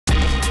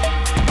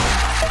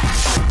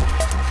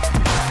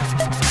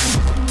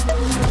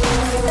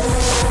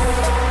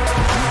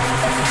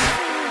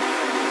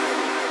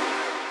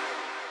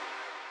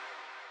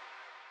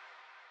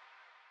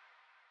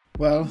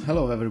Well,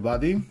 hello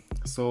everybody.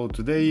 So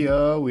today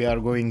we are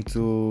going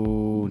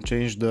to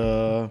change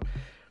the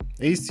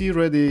AC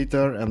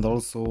radiator and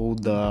also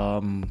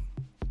the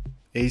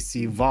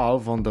AC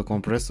valve on the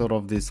compressor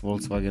of this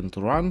Volkswagen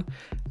Touran.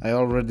 I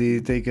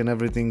already taken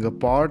everything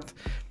apart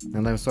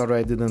and I'm sorry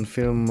I didn't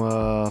film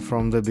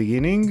from the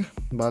beginning,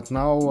 but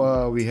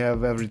now we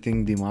have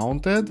everything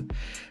demounted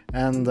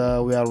and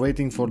we are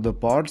waiting for the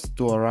parts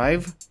to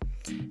arrive.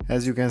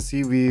 As you can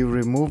see, we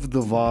removed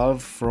the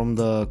valve from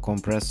the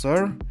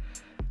compressor,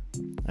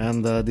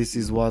 and this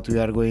is what we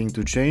are going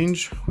to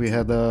change. We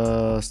had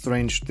a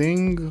strange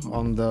thing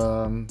on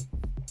the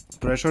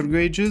pressure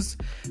gauges,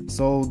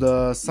 so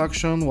the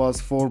suction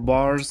was 4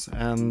 bars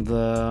and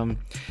the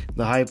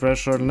high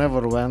pressure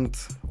never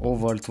went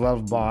over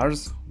 12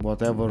 bars,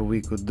 whatever we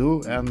could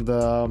do, and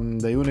the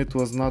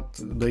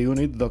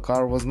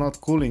car was not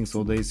cooling,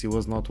 so the AC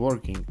was not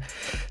working.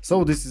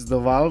 So this is the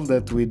valve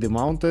that we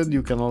demounted.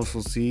 You can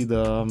also see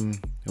the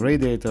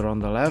radiator on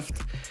the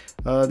left.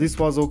 This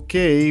was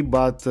okay,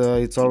 but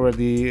it's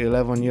already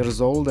 11 years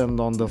old, and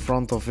on the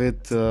front of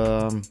it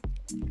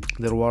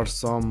there were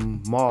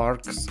some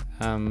marks,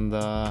 and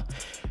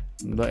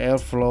the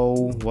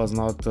airflow was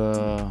not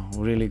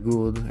really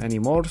good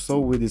anymore, so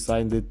we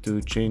decided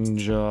to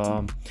change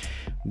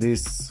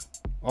this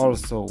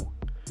also.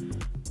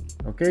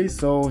 Okay,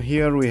 so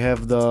here we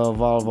have the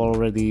valve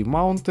already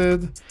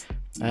mounted,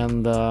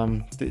 and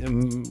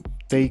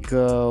take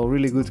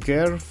really good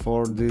care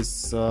for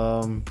this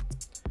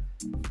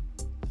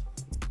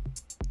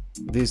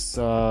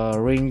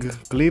ring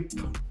clip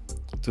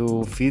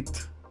to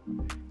fit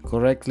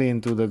correctly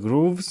into the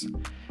grooves,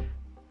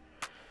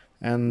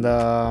 and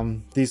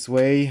this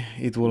way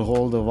it will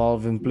hold the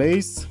valve in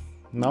place.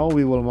 Now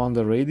we will mount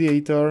the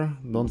radiator.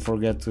 Don't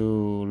forget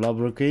to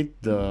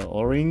lubricate the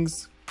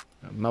o-rings.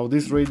 Now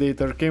this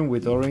radiator came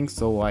with o-rings,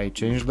 so I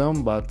changed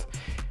them, but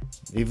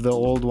if the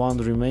old one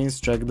remains,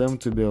 check them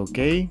to be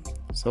okay.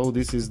 So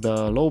this is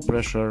the low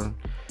pressure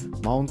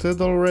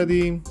mounted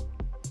already,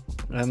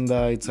 and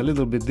it's a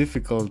little bit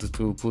difficult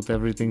to put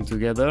everything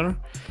together,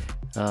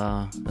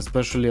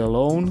 especially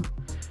alone.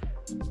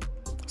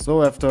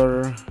 So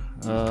after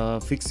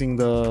fixing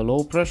the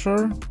low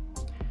pressure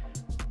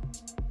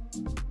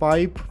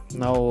pipe,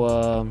 now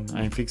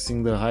I'm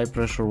fixing the high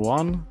pressure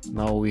one.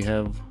 Now we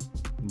have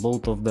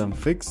both of them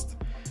fixed,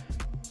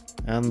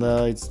 and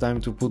it's time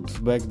to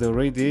put back the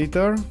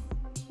radiator,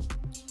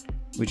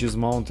 which is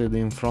mounted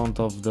in front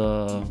of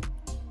the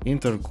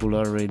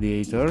intercooler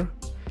radiator.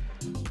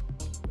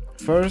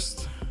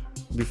 First,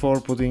 before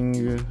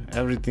putting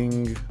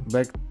everything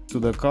back to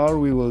the car,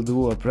 we will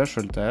do a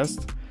pressure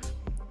test,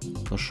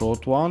 a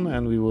short one,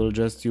 and we will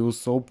just use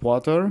soap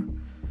water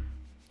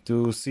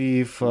to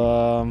see if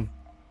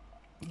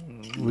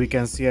we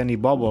can see any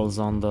bubbles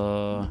on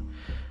the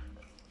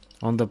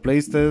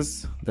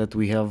places that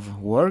we have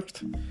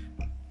worked.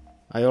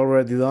 I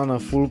already done a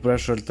full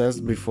pressure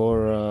test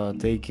before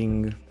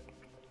taking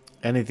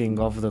anything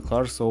off the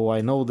car, so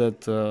I know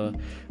that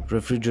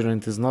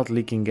refrigerant is not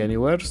leaking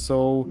anywhere,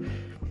 so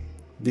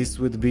this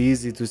would be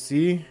easy to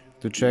see,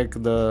 to check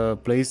the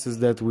places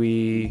that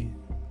we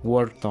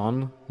worked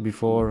on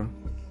before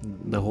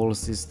the whole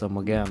system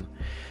again.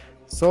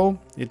 So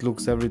it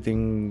looks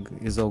everything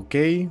is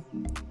okay.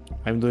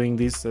 I'm doing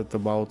this at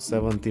about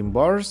 17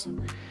 bars,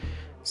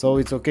 so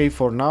it's okay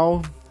for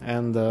now,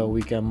 and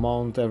we can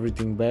mount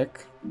everything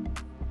back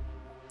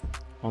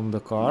on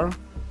the car.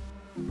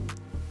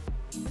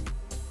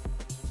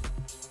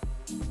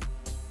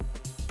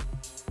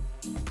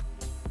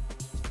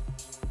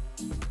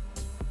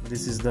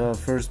 This is the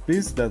first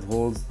piece that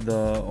holds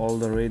all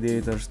the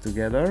radiators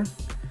together,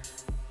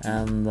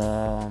 and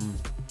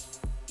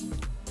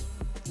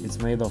it's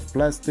made of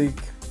plastic,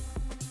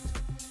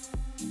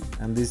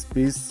 and this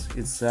piece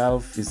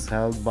itself is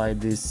held by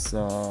this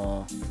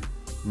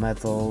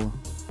metal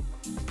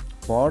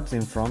part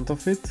in front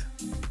of it.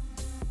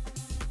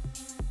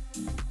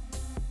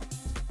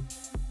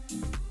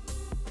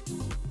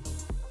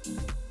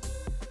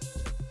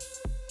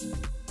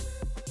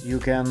 You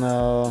can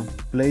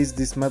place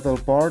this metal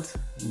part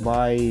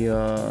by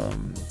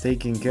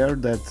taking care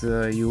that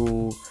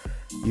you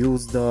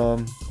use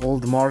the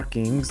old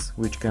markings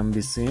which can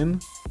be seen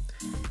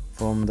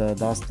from the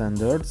dust and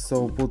dirt,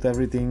 so put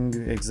everything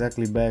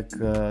exactly back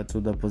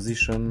to the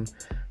position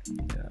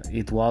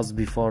it was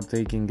before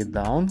taking it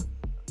down,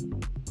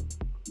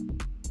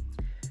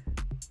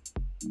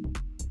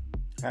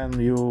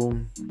 and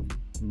you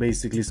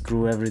basically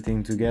screw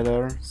everything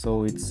together,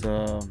 so it's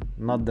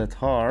not that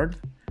hard.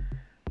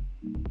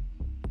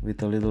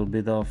 With a little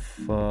bit of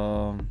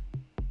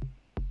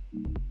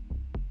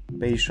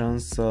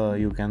patience,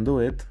 you can do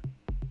it.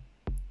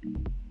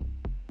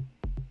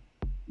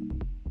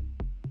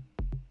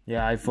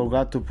 Yeah, I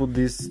forgot to put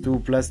these two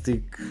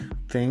plastic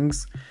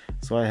things,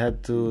 so I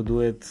had to do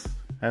it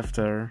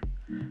after,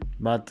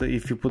 but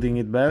if you're putting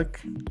it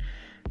back,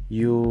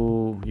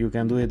 you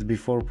can do it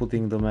before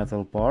putting the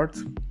metal part.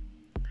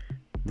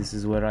 This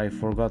is where I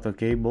forgot a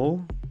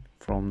cable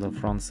from the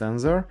front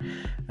sensor,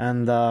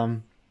 and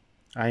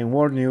I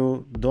warn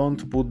you,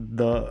 don't put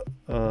the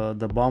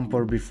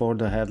bumper before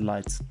the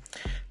headlights.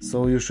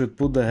 So you should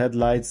put the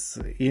headlights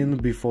in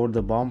before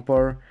the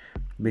bumper,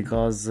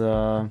 because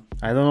I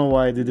don't know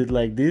why I did it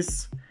like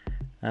this,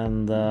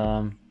 and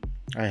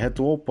I had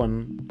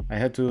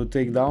to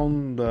take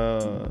down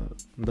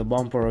the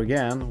bumper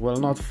again. Well,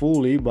 not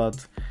fully,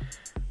 but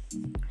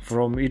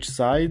from each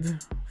side,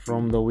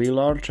 from the wheel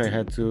arch, I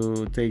had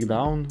to take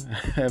down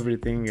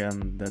everything,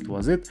 and that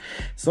was it.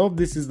 So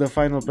this is the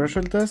final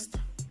pressure test,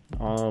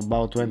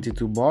 about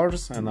 22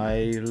 bars, and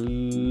I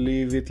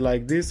leave it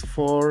like this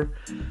for,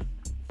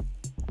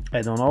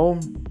 I don't know,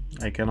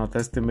 I cannot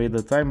estimate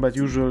the time, but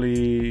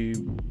usually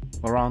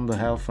around a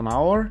half an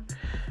hour.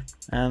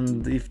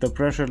 And if the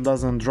pressure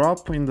doesn't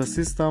drop in the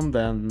system,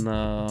 then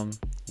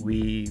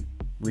we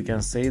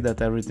can say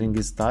that everything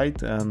is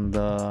tight, and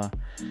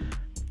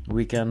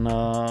we can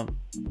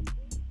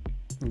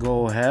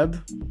go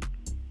ahead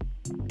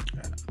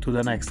to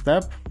the next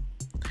step.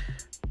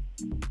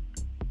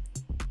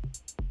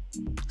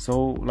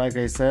 So like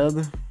I said,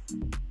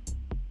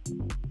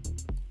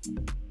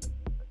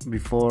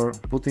 before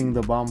putting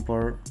the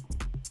bumper,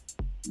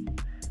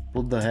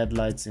 put the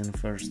headlights in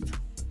first.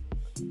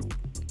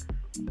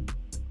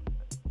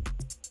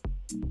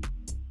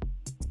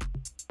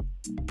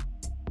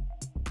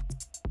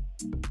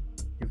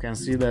 You can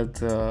see that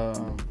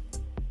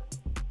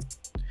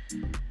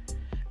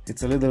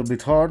it's a little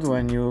bit hard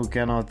when you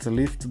cannot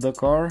lift the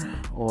car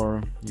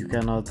or you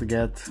cannot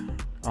get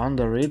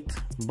under it,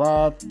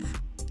 but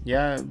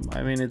yeah,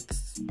 I mean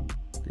it's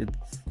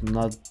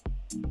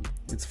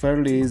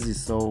fairly easy.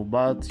 So,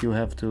 but you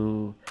have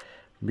to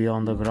be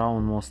on the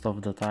ground most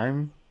of the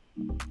time.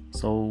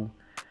 So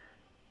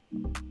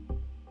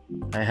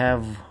I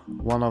have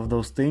one of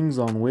those things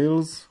on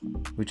wheels,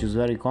 which is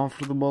very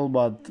comfortable,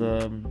 but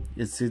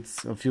it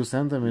sits a few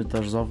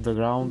centimeters off the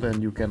ground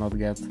and you cannot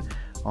get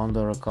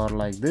under a car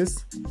like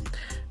this.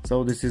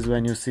 So this is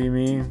when you see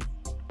me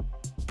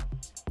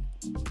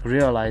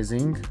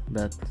realizing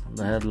that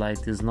the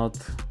headlight is not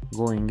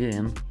going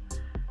in.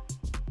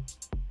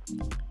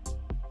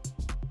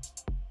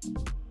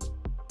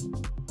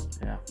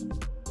 Yeah,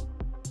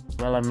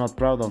 well, I'm not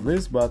proud of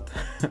this, but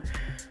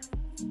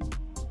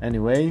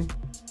anyway,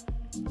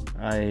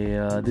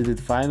 I did it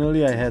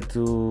finally. I had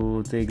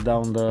to take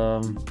down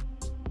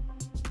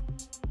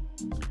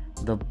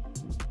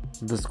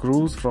the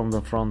screws from the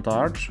front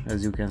arch,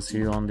 as you can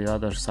see on the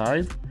other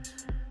side.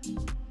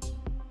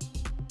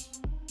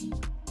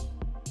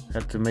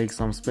 Had to make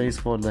some space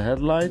for the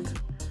headlight,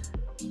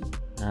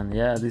 and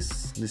yeah,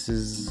 this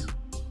is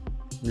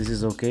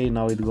okay.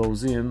 Now it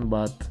goes in,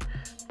 but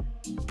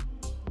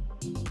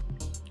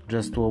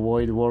just to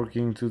avoid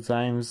working two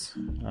times,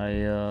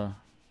 I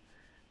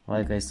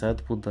like I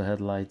said, put the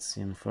headlights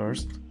in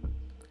first.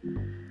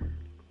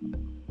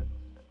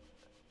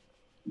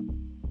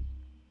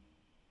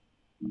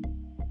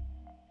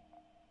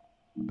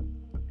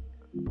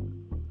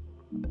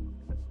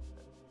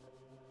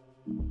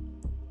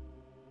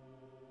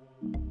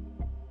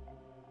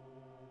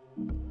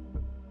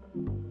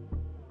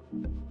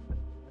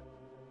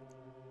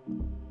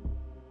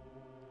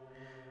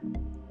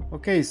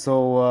 Okay,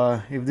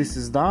 so if this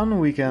is done,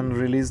 we can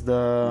release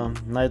the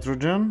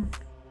nitrogen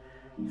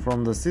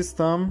from the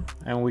system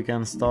and we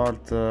can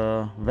start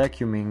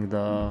vacuuming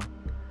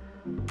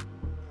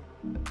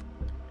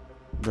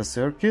the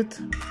circuit.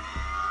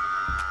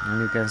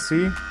 And you can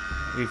see,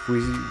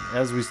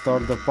 as we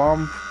start the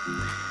pump,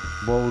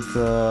 both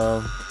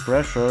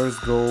pressures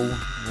go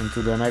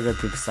into the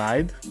negative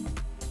side.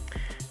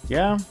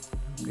 Yeah,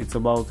 it's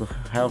about a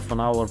half an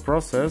hour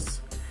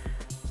process.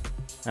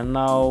 And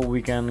now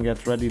we can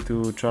get ready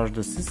to charge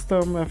the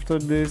system. After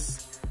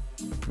this,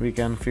 we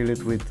can fill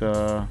it with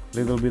a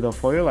little bit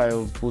of oil.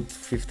 I'll put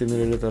 50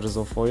 milliliters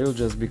of oil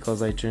just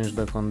because I changed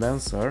the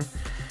condenser.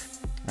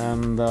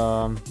 And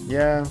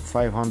yeah,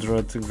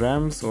 500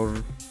 grams or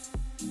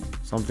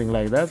something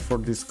like that for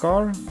this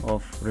car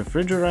of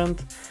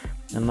refrigerant.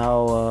 And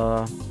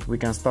now we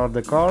can start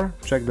the car,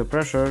 check the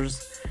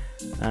pressures,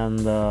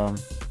 and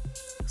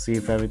see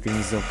if everything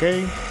is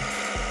okay.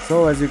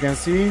 So as you can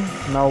see,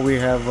 now we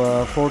have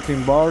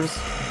 14 bars.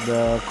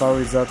 The car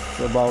is at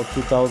about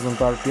 2000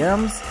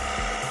 RPMs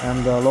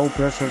and the low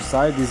pressure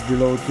side is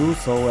below 2,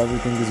 so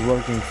everything is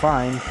working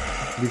fine.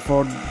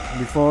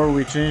 Before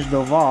we change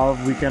the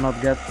valve, we cannot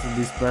get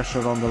this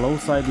pressure on the low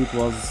side. It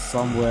was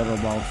somewhere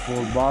about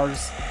 4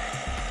 bars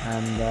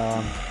and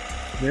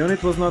the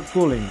unit was not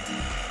cooling,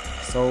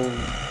 so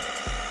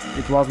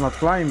it was not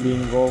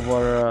climbing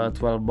over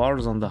 12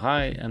 bars on the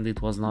high, and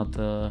it was not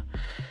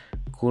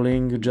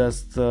cooling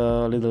just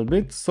a little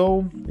bit.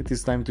 So it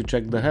is time to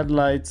check the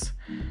headlights,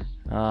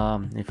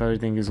 if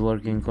everything is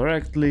working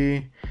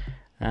correctly,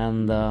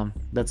 and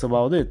that's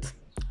about it.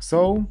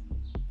 So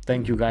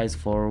thank you guys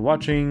for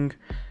watching.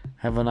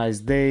 Have a nice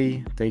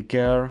day, take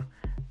care,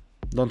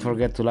 don't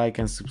forget to like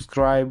and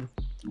subscribe.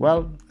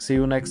 Well, see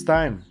you next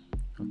time.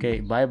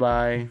 Okay, bye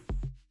bye.